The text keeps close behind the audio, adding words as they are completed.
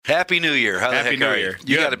Happy New Year. How the Happy heck New are Year.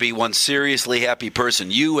 you? You got to be one seriously happy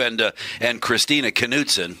person. You and Christina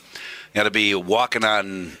Knutson got to be walking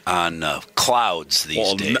on clouds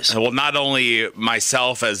these days. Well, not only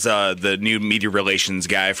myself as the new media relations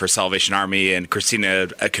guy for Salvation Army and Christina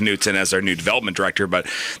Knutson as our new development director, but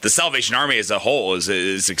the Salvation Army as a whole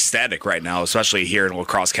is ecstatic right now, especially here in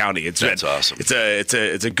LaCrosse County. That's awesome. It's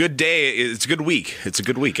a good day. It's a good week. It's a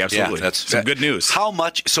good week. Absolutely. Yeah, that's some good news. How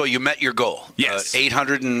much? So you met your goal? Yes,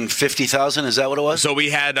 850,000. Is that what it was? So we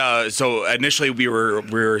had. So initially we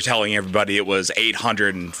were telling everybody it was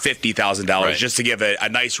 $850,000 just to give a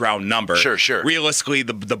nice round number. Sure. Realistically,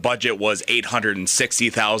 the budget was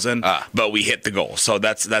 $860,000, but we hit the goal. So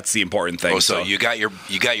that's the important thing. So you got your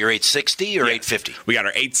 860 or 850? We got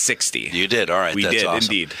our 860. You did. All right. We that's did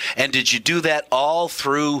awesome. indeed. And did you do that all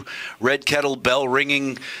through Red Kettle bell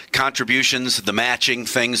ringing contributions, the matching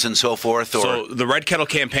things, and so forth? Or? So the Red Kettle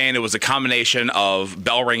campaign, it was a combination of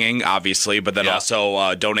bell ringing, obviously, but then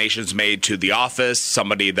also donations made to the office.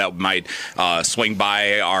 Somebody that might swing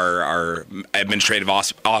by our administrative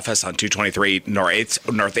office on 223 North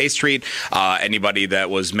 8th Street. Anybody that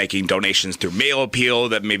was making donations through mail appeal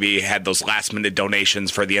that maybe had those last-minute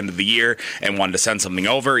donations for the end of the year and wanted to send something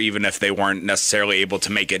over, even if they weren't necessarily able to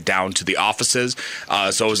make it down to the offices.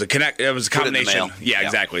 So it was a combination. Yeah,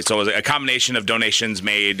 exactly. So it was a combination of donations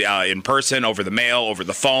made in person, over the mail, over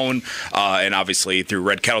the phone, and obviously through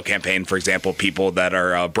Red Kettle campaign, for example, people that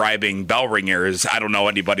are bribing bell ringers. I don't know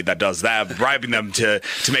anybody that does that, but bribing them to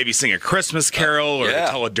maybe sing a Christmas carol or to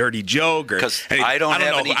tell a dirty joke. Because I don't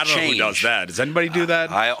have any change. I don't know who does that. Does anybody do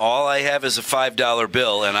that? All I have is a $5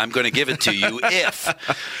 bill, and I'm going to give it to you if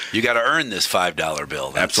you got to earn this $5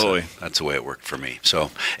 bill. Absolutely. That's the way it worked for me.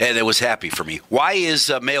 So, and it was happy for me. Why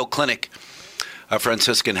is Mayo Clinic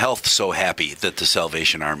Franciscan Health so happy that the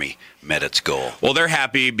Salvation Army met its goal? Well, they're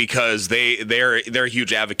happy because they're a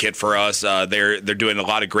huge advocate for us. They're doing a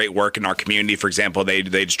lot of great work in our community. For example, they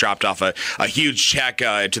just dropped off a huge check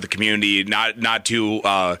to the community not too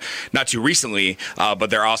recently, but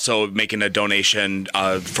they're also making a donation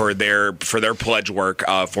for their pledge work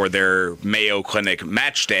for their Mayo Clinic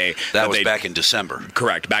Match Day. That was back in December.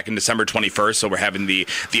 Correct, back in December 21st. So we're having the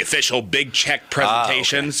official big check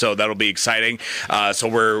presentation. Okay. So that'll be exciting. So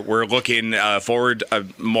we're looking forward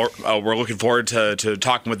we're looking forward to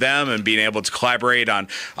talking with them and being able to collaborate on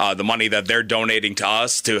the money that they're donating to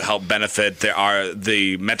us to help benefit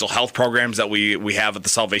the mental health programs that we have at the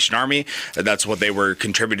Salvation Army. That's what they were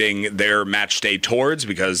contributing their match day towards,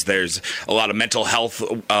 because there's a lot of mental health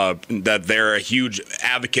that they're a huge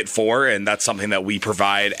advocate for, and that's something that we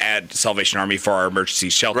provide at Salvation Army for our emergency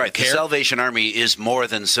shelter care. care. The Salvation Army is more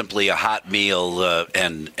than simply a hot meal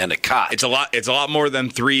and a cot. It's a lot more than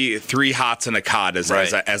three hots and a cot, as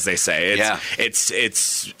they say.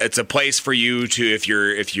 It's a place for you to,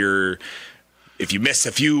 if you miss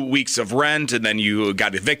a few weeks of rent and then you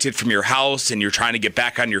got evicted from your house and you're trying to get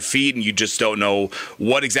back on your feet and you just don't know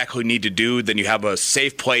what exactly you need to do, then you have a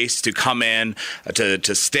safe place to come in,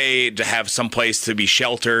 to stay, to have some place to be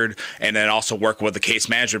sheltered, and then also work with the case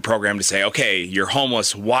management program to say, okay, you're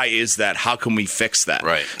homeless. Why is that? How can we fix that?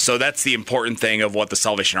 Right. So that's the important thing of what the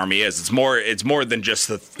Salvation Army is. It's more than just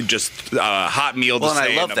a hot meal to stay. Well,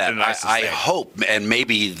 and I love that. I hope, and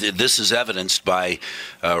maybe this is evidenced by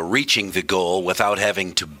reaching the goal without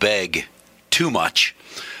having to beg too much,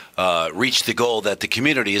 reach the goal that the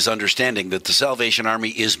community is understanding that the Salvation Army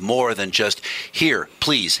is more than just, here,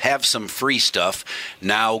 please, have some free stuff.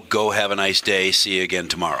 Now go have a nice day. See you again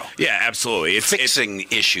tomorrow. Yeah, absolutely. Fixing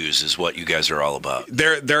issues is what you guys are all about.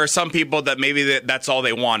 There are some people that maybe that's all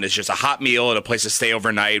they want is just a hot meal and a place to stay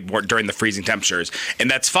overnight during the freezing temperatures.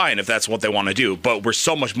 And that's fine if that's what they want to do. But we're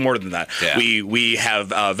so much more than that. Yeah. We have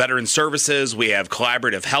veteran services. We have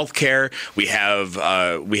collaborative health care. We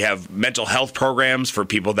have mental health programs for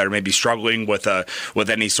people that are maybe struggling with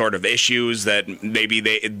any sort of issues that maybe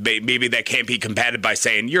that can't be combated by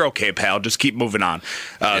saying, you're okay, pal, just keep moving on.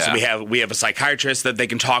 So we have a psychiatrist that they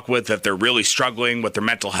can talk with if they're really struggling with their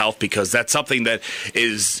mental health, because that's something that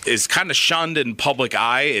is kind of shunned in public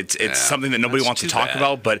eye. It's something that nobody wants to talk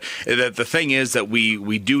about, but the thing is that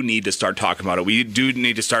we do need to start talking about it. We do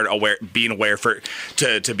need to start being aware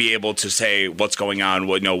to be able to say what's going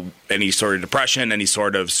on, any sort of depression, any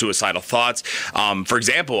sort of suicidal thoughts. For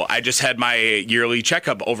example, I just had my yearly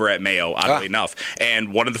checkup over at Mayo, oddly enough,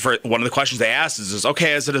 and one of the questions they asked is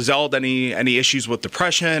okay, as a result, any issues with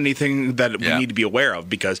depression, anything that we need to be aware of,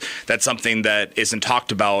 because that's something that isn't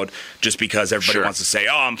talked about just because everybody wants to say,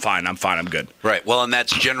 oh, I'm fine, I'm good. Right. Well, and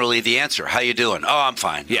that's generally the answer. How you doing? Oh, I'm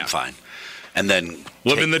fine. I'm fine. And then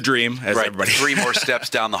Living the dream, as right, everybody. 3 more steps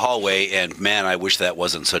down the hallway, and man, I wish that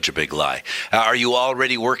wasn't such a big lie. Are you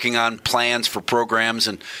already working on plans for programs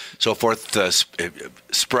and so forth,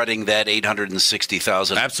 spreading that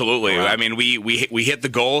 860,000? Absolutely. around? I mean, we hit the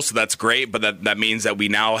goal, so that's great, but that means that we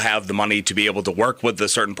now have the money to be able to work with the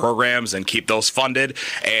certain programs and keep those funded.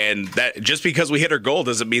 And that just because we hit our goal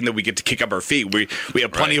doesn't mean that we get to kick up our feet. We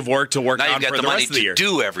have plenty of work to work now on you've got for the money rest of the year. to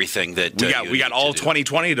do everything that We got all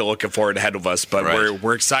 2020 to look forward ahead of us, but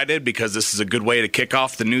we're excited because this is a good way to kick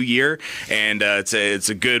off the new year, and it's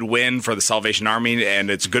a good win for the Salvation Army, and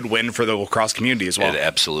it's a good win for the LaCrosse community as well. It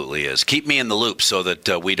absolutely is. Keep me in the loop so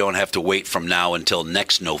that we don't have to wait from now until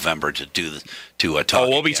next November to talk. Oh,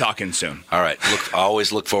 we'll be talking soon. All right.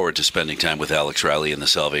 Always look forward to spending time with Alex Riley and the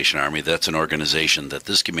Salvation Army. That's an organization that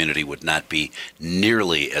this community would not be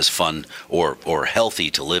nearly as fun or healthy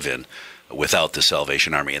to live in without the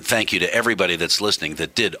Salvation Army. And thank you to everybody that's listening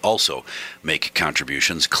that did also make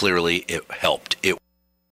contributions. Clearly, it helped.